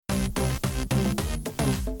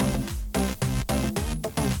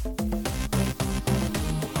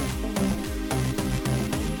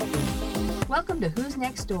Welcome to Who's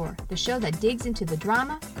Next Door, the show that digs into the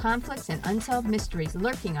drama, conflicts, and unsolved mysteries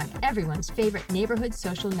lurking on everyone's favorite neighborhood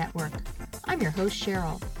social network. I'm your host,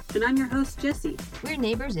 Cheryl. And I'm your host, Jessie. We're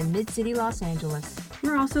neighbors in Mid-City Los Angeles.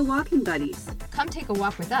 We're also walking buddies. Come take a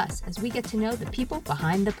walk with us as we get to know the people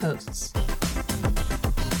behind the posts.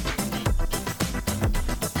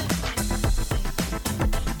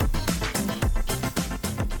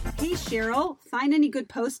 Hey, Cheryl, find any good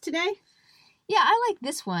posts today? Yeah, I like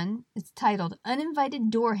this one. It's titled, Uninvited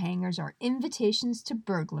Door Hangers Are Invitations to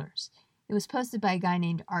Burglars. It was posted by a guy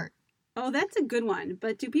named Art. Oh, that's a good one.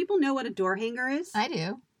 But do people know what a door hanger is? I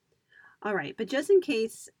do. All right, but just in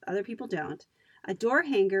case other people don't, a door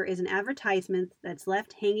hanger is an advertisement that's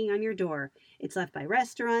left hanging on your door. It's left by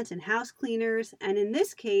restaurants and house cleaners, and in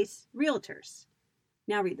this case, realtors.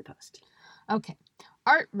 Now read the post. Okay.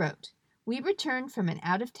 Art wrote, we returned from an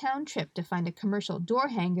out-of-town trip to find a commercial door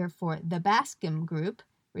hanger for the Bascom Group,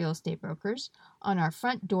 real estate brokers, on our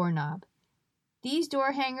front doorknob. These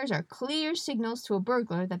door hangers are clear signals to a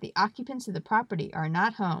burglar that the occupants of the property are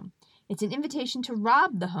not home. It's an invitation to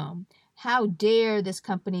rob the home. How dare this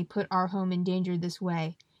company put our home in danger this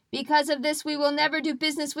way? Because of this, we will never do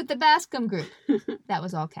business with the Bascom Group. That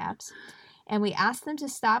was all caps. And we asked them to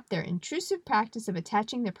stop their intrusive practice of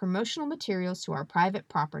attaching their promotional materials to our private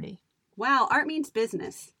property. Wow, Art means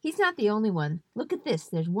business. He's not the only one. Look at this.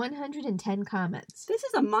 There's 110 comments. This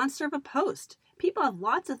is a monster of a post. People have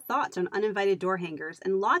lots of thoughts on uninvited door hangers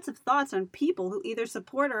and lots of thoughts on people who either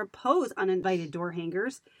support or oppose uninvited door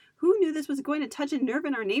hangers. Who knew this was going to touch a nerve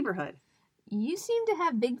in our neighborhood? You seem to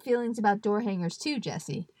have big feelings about door hangers too,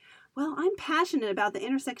 Jessie. Well, I'm passionate about the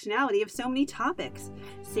intersectionality of so many topics.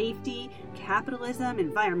 Safety, capitalism,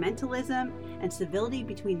 environmentalism, and civility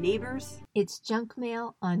between neighbors. It's junk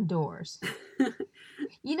mail on doors.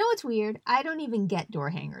 You know what's weird? I don't even get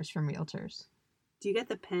door hangers from realtors. Do you get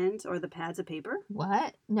the pens or the pads of paper?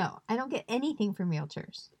 What? No, I don't get anything from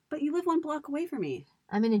realtors. But you live 1 block away from me.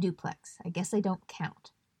 I'm in a duplex. I guess I don't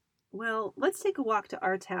count. Well, let's take a walk to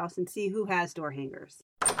Art's house and see who has door hangers.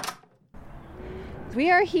 We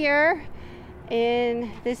are here in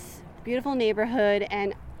this beautiful neighborhood,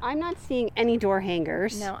 and I'm not seeing any door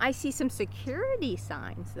hangers. No, I see some security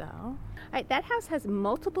signs, though. That house has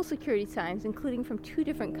multiple security signs, including from 2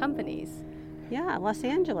 different companies. Yeah, Los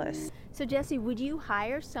Angeles. So, Jessie, would you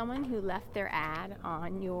hire someone who left their ad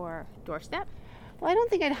on your doorstep? Well, I don't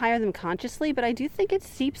think I'd hire them consciously, but I do think it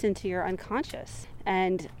seeps into your unconscious.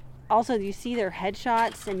 And also, you see their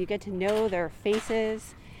headshots, and you get to know their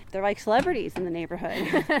faces. They're like celebrities in the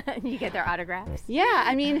neighborhood. You get their autographs? Yeah,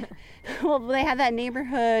 I mean, well, they have that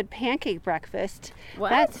neighborhood pancake breakfast.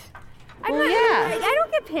 What? Yeah. I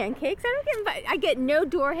don't get pancakes. I get no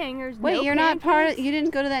door hangers. Wait, no you're pancakes. not part of, you didn't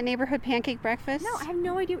go to that neighborhood pancake breakfast? No, I have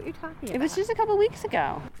no idea what you're talking about. It was just a couple weeks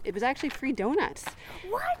ago. It was actually free donuts.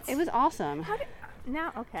 What? It was awesome.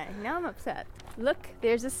 Now I'm upset. Look,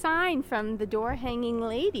 there's a sign from the door hanging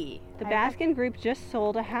lady. The Baskin Group just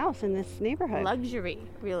sold a house in this neighborhood. Luxury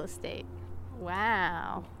real estate.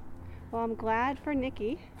 Wow. Well, I'm glad for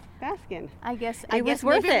Nikki Baskin. I guess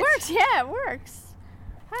worth maybe it. It works. Yeah, it works.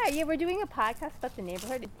 Hi, yeah, we're doing a podcast about the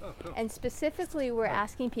neighborhood. Oh, cool. And specifically, we're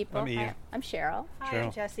asking people. I'm Ian. I'm Cheryl. Hi,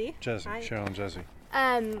 I'm Jessie. Hi. Cheryl and Jessie.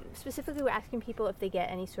 Specifically, we're asking people if they get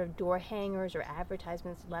any sort of door hangers or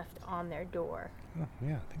advertisements left on their door. Oh,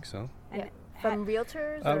 yeah, I think so. Yeah. From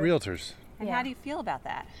realtors? Realtors. And how do you feel about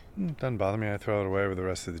that? Doesn't bother me. I throw it away with the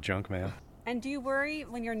rest of the junk mail. And do you worry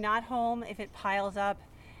when you're not home if it piles up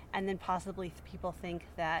and then possibly people think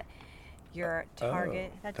that you're a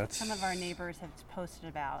target? That's what some of our neighbors have posted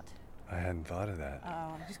about. I hadn't thought of that. Oh,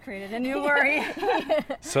 I just created a new worry.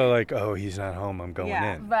 So like, oh, he's not home. I'm going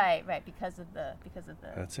in. Right, because of the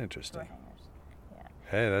That's interesting. door hangers. Yeah.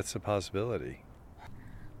 Hey, that's a possibility.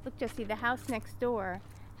 Look, Jessie, the house next door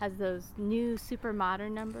has those new super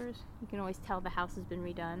modern numbers. You can always tell the house has been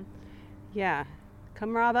redone. Yeah.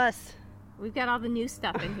 Come rob us. We've got all the new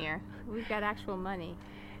stuff in here. We've got actual money.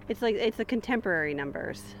 It's the contemporary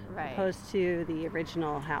numbers, Right. opposed to the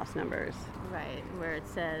original house numbers. Right, where it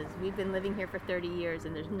says, we've been living here for 30 years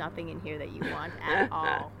and there's nothing in here that you want at all.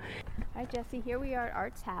 All right, Jessie, here we are at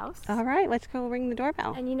Art's house. All right, let's go ring the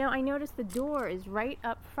doorbell. And I noticed the door is right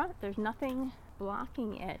up front. There's nothing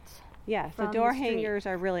blocking it. Yeah, the from door the street. hangers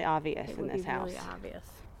are really obvious It in would this be house. really obvious.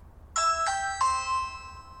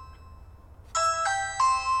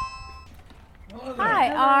 Hi,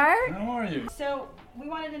 Art. How are you? So we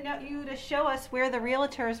wanted to know you to show us where the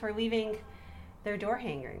realtors were leaving their door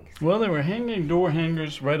hangers. Well, they were hanging door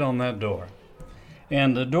hangers right on that door.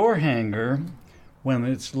 And the door hanger, when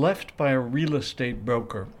it's left by a real estate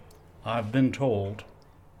broker, I've been told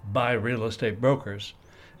by real estate brokers,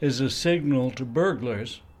 is a signal to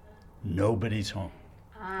burglars, nobody's home.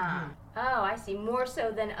 Ah. Oh, I see. More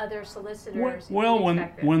so than other solicitors. Well,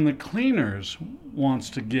 when the cleaners wants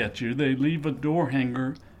to get you, they leave a door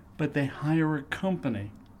hanger, but they hire a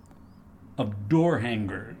company of door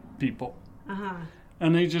hanger people. Uh-huh.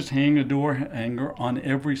 And they just hang a door hanger on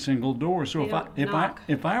every single door. So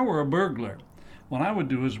if I were a burglar, what I would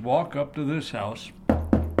do is walk up to this house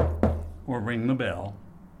or ring the bell,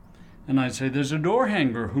 and I'd say, "There's a door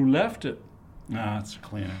hanger. Who left it?" "Ah, it's a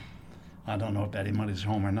cleaner. I don't know if anybody's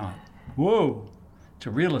home or not." "Whoa, it's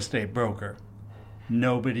a real estate broker.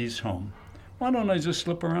 Nobody's home. Why don't I just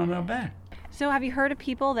slip around out back?" So have you heard of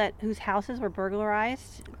people whose houses were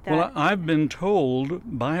burglarized? Well, I've been told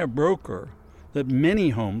by a broker that many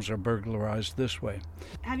homes are burglarized this way.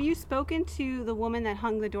 Have you spoken to the woman that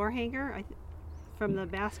hung the door hanger from the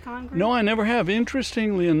Bascon group? No, I never have.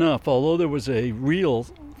 Interestingly enough, although there was a real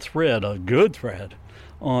thread, a good thread,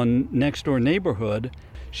 on Next Door Neighborhood,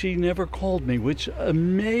 she never called me, which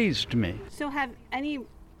amazed me. So have any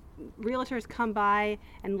realtors come by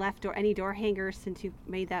and left any door hangers since you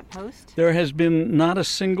made that post? There has been not a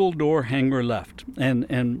single door hanger left,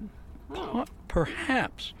 and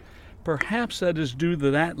perhaps that is due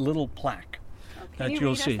to that little plaque that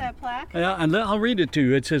you'll see. Can you read us that plaque? Yeah, and I'll read it to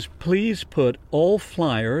you. It says, "Please put all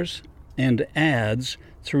flyers and ads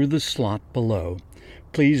through the slot below.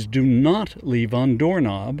 Please do not leave on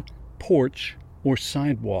doorknob, porch, or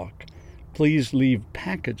sidewalk. Please leave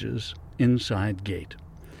packages inside gate."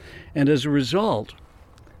 And as a result,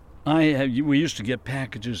 we used to get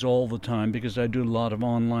packages all the time because I do a lot of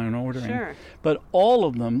online ordering. Sure. But all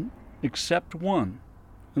of them, except one,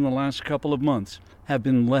 in the last couple of months, have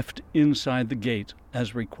been left inside the gate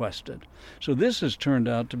as requested. So this has turned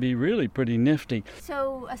out to be really pretty nifty.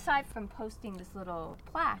 So aside from posting this little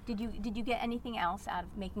plaque, did you get anything else out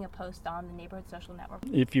of making a post on the Neighborhood Social Network?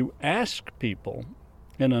 If you ask people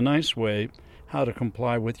in a nice way how to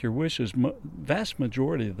comply with your wishes, vast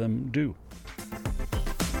majority of them do.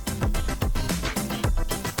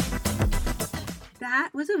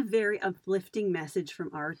 That was a very uplifting message from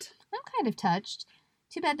Art. I'm kind of touched.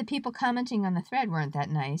 Too bad the people commenting on the thread weren't that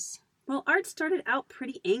nice. Well, Art started out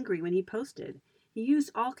pretty angry when he posted. He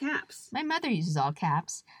used all caps. My mother uses all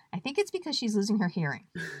caps. I think it's because she's losing her hearing.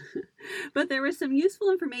 But there was some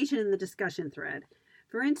useful information in the discussion thread.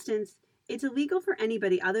 For instance, it's illegal for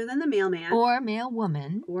anybody other than the mailman Or mail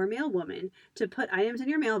woman. or mail woman to put items in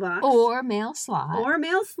your mailbox Or mail slot. or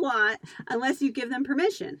mail slot unless you give them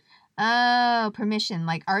permission. Oh, permission,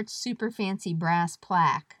 like Art's super fancy brass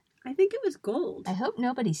plaque. I think it was gold. I hope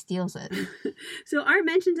nobody steals it. So Art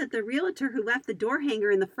mentions that the realtor who left the door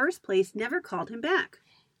hanger in the first place never called him back.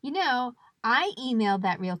 You know, I emailed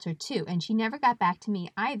that realtor too, and she never got back to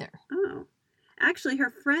me either. Oh. Actually,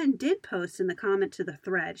 her friend did post in the comment to the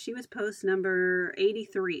thread. She was post number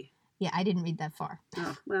 83. Yeah, I didn't read that far.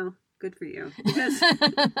 Oh, well, good for you. Because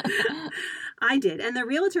I did. And the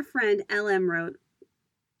realtor friend, LM, wrote,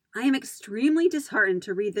 "I am extremely disheartened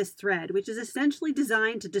to read this thread, which is essentially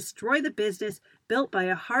designed to destroy the business built by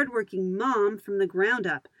a hardworking mom from the ground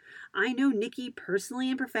up. I know Nikki personally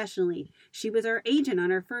and professionally. She was our agent on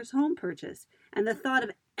her first home purchase, and the thought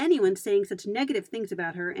of anyone saying such negative things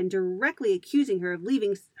about her and directly accusing her of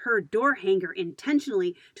leaving her door hanger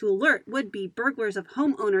intentionally to alert would-be burglars of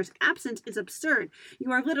homeowners' absence is absurd.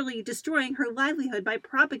 You are literally destroying her livelihood by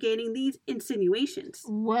propagating these insinuations."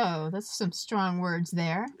 Whoa, that's some strong words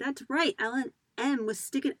there. That's right. Ellen M. was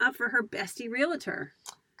sticking up for her bestie realtor.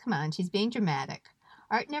 Come on, she's being dramatic.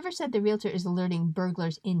 Art never said the realtor is alerting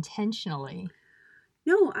burglars intentionally.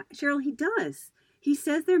 No, Cheryl, he does. He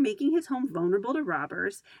says they're making his home vulnerable to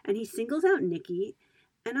robbers, and he singles out Nikki,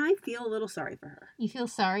 and I feel a little sorry for her. You feel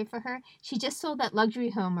sorry for her? She just sold that luxury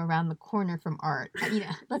home around the corner from Art.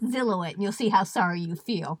 Let's Zillow it and you'll see how sorry you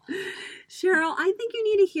feel. Cheryl, I think you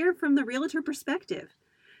need to hear from the realtor perspective.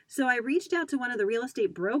 So I reached out to one of the real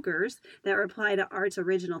estate brokers that replied to Art's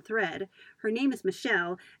original thread. Her name is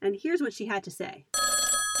Michelle, and here's what she had to say.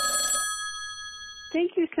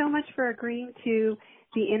 Thank you so much for agreeing to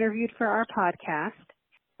be interviewed for our podcast.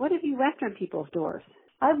 What have you left on people's doors?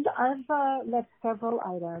 I've left several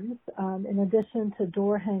items. In addition to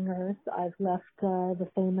door hangers, I've left the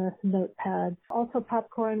famous notepads. Also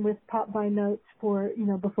popcorn with pop-by notes for,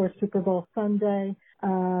 before Super Bowl Sunday.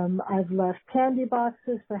 I've left candy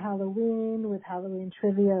boxes for Halloween with Halloween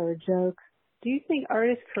trivia or jokes. Do you think Art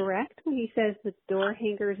is correct when he says that door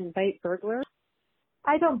hangers invite burglars?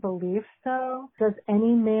 I don't believe so. Does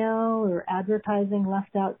any mail or advertising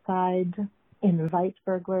left outside invite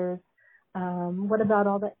burglars? What about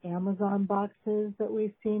all the Amazon boxes that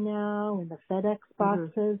we see now and the FedEx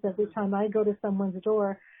boxes? Every time I go to someone's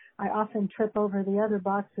door, I often trip over the other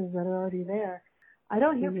boxes that are already there. I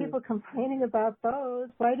don't hear people complaining about those.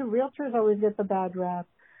 Why do realtors always get the bad rap?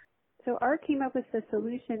 So Art came up with the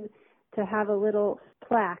solution to have a little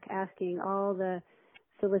plaque asking all the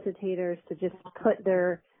solicitators to just put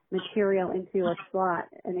their material into a slot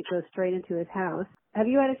and it goes straight into his house. Have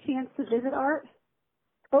you had a chance to visit Art?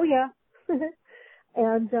 Oh, yeah.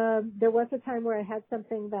 And there was a time where I had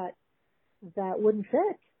something that wouldn't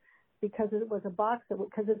fit because it was a box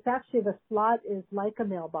because it's actually, the slot is like a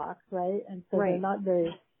mailbox, right? And so they're not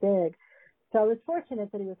very big. So I was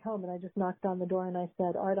fortunate that he was home, and I just knocked on the door and I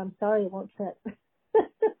said, Art, I'm sorry, it won't fit.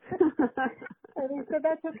 And he said,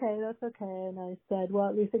 that's okay. And I said, well,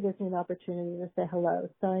 at least it gives me an opportunity to say hello.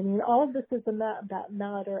 So, I mean, all of this is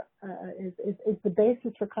is the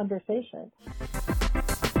basis for conversation.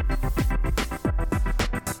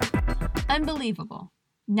 Unbelievable.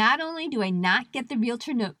 Not only do I not get the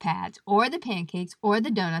realtor notepads or the pancakes or the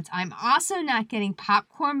donuts, I'm also not getting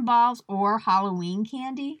popcorn balls or Halloween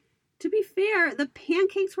candy. To be fair, the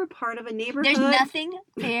pancakes were part of a neighborhood. There's nothing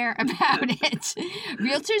fair about it.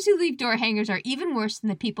 Realtors who leave door hangers are even worse than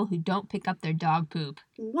the people who don't pick up their dog poop.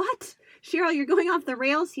 What? Cheryl, you're going off the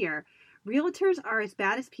rails here. Realtors are as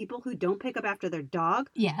bad as people who don't pick up after their dog?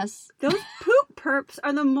 Yes. Those poop perps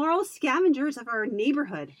are the moral scavengers of our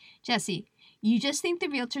neighborhood. Jessie, you just think the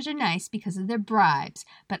realtors are nice because of their bribes,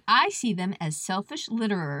 but I see them as selfish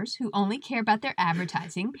litterers who only care about their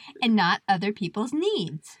advertising and not other people's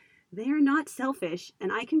needs. They are not selfish,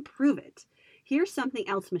 and I can prove it. Here's something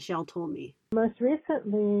else Michelle told me. Most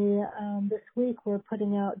recently, this week, we're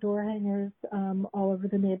putting out door hangers all over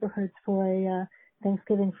the neighborhoods for a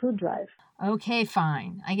Thanksgiving food drive. Okay,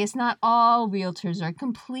 fine. I guess not all realtors are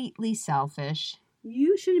completely selfish.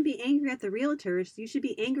 You shouldn't be angry at the realtors. You should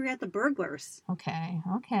be angry at the burglars. Okay.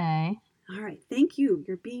 All right, thank you.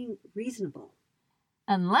 You're being reasonable.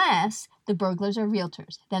 Unless the burglars are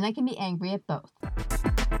realtors. Then I can be angry at both.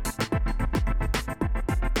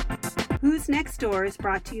 Who's Next Door is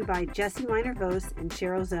brought to you by Jessie Liner-Vos and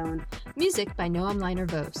Cheryl Zone. Music by Noam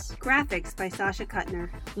Liner-Vos. Graphics by Sasha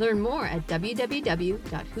Kuttner. Learn more at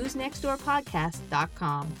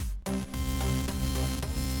www.who'snextdoorpodcast.com.